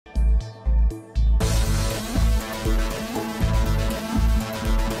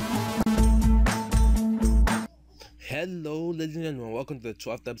ladies and gentlemen, welcome to the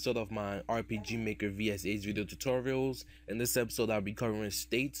 12th episode of my RPG Maker VS8 video tutorials. In this episode, I'll be covering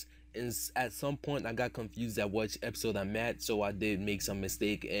states, and at some point I got confused at which episode I'm at, so I did make some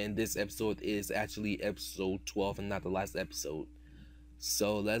mistake, and this episode is actually episode 12 and not the last episode.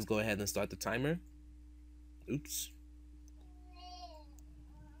 So let's go ahead and start the timer. Oops.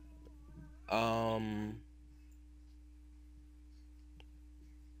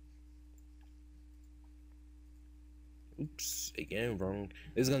 Oops, again wrong.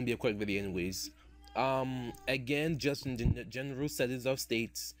 This is gonna be a quick video anyways. Again, just in the general settings of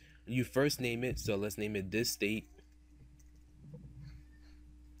states, you first name it. So let's name it this state,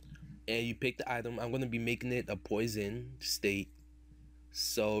 and you pick the item. I'm gonna be making it a poison state.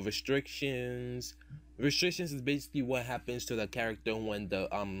 So restrictions is basically what happens to the character when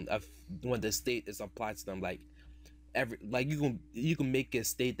the state is applied to them. Like you can make a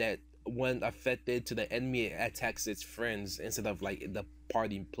state that when affected to the enemy, it attacks its friends instead of like the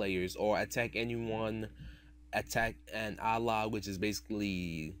party players, or attack anyone, attack an ally, which is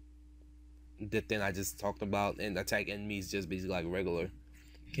basically the thing I just talked about, and attack enemies just basically like regular.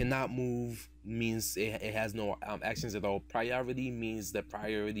 Cannot move means it has no actions at all. Priority means the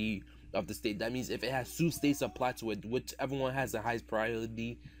priority of the state. That means if it has two states applied to it, whichever one has the highest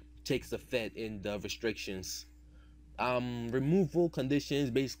priority takes effect in the restrictions. Removal conditions,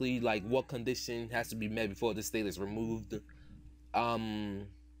 basically like what condition has to be met before the state is removed.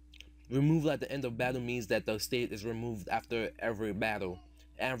 Removal at the end of battle means that the state is removed after every battle,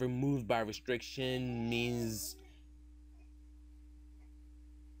 and removed by restriction means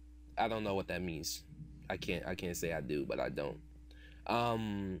I don't know what that means. I can't say I do, but I don't.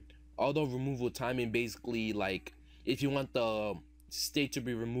 Although removal timing, basically like if you want the state to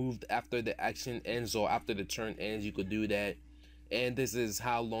be removed after the action ends or after the turn ends, you could do that. And this is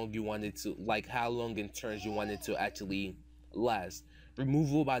how long you want it to, like how long in turns you want it to actually last.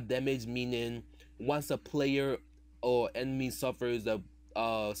 Removal by damage, meaning once a player or enemy suffers a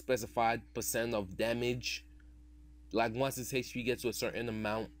specified % of damage, like once its HP gets to a certain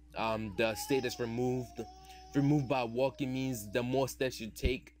amount, the state is removed. Removed by walking means the more steps you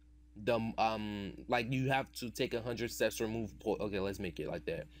take, the like you have to take 100 steps to remove okay, let's make it like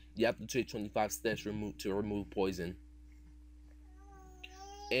that. You have to take 25 steps to remove poison.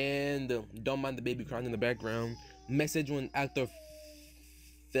 And don't mind the baby crying in the background. Message when actor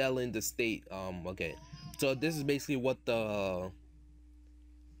fell in the state. Okay, so this is basically what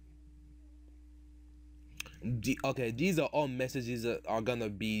these are all messages that are gonna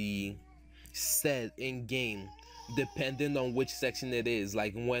be said in game depending on which section it is.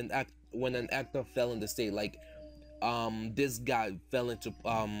 Like when an actor fell in the state, like this guy fell into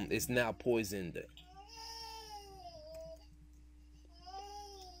is now poisoned,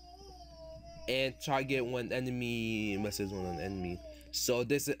 and target when enemy message when an enemy. So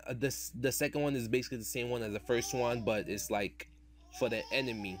the second one is basically the same one as the first one, but it's like for the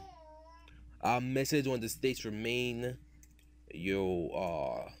enemy. Message when the states remain, you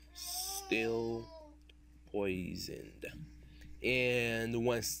are still poisoned. And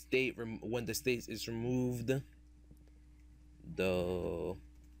when the state is removed, the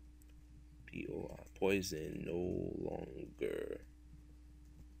poison no longer,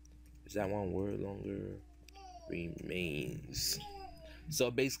 is that one word, longer remains.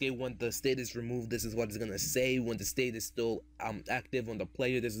 So basically when the state is removed, this is what it's gonna say. When the state is still active on the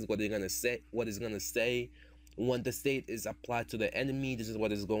player, this is what it's gonna say. When the state is applied to the enemy, this is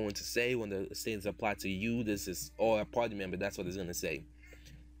what it's going to say. When the state is applied to you, this is, or a party member, that's what it's going to say.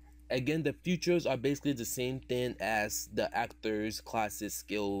 Again, the features are basically the same thing as the actors, classes,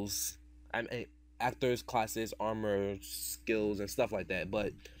 skills. Actors, classes, armor, skills, and stuff like that.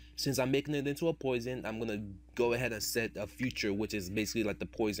 But since I'm making it into a poison, I'm going to go ahead and set a feature, which is basically like the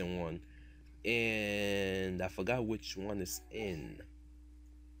poison one. And I forgot which one is in.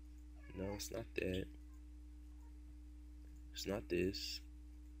 No, it's not that. It's not this.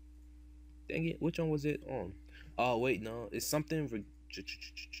 Dang it, which one was it on? Oh wait, no, it's something.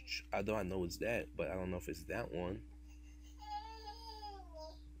 I know it's that, but I don't know if it's that one.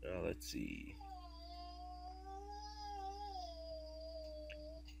 Let's see.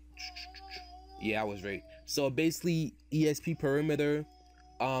 Yeah, I was right. So basically, ESP perimeter.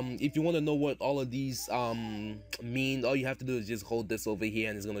 If you want to know what all of these mean, all you have to do is just hold this over here,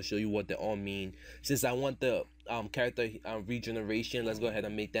 and it's gonna show you what they all mean. Since I want the character regeneration, let's go ahead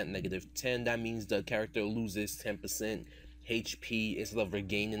and make that -10. That means the character loses 10% HP instead of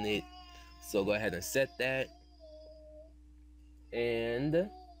regaining it. So go ahead and set that, and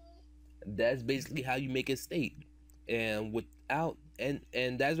that's basically how you make a state. And without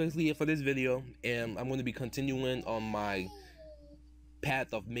and that's basically it for this video. And I'm going to be continuing on my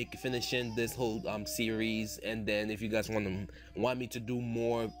path of finishing this whole series. And then if you guys want me to do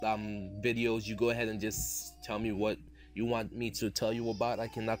more videos, you go ahead and just tell me what you want me to tell you about. I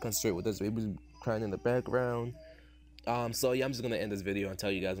cannot concentrate with this baby crying in the background. So yeah, I'm just gonna end this video and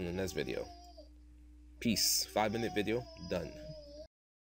tell you guys in the next video. Peace. 5-minute video done.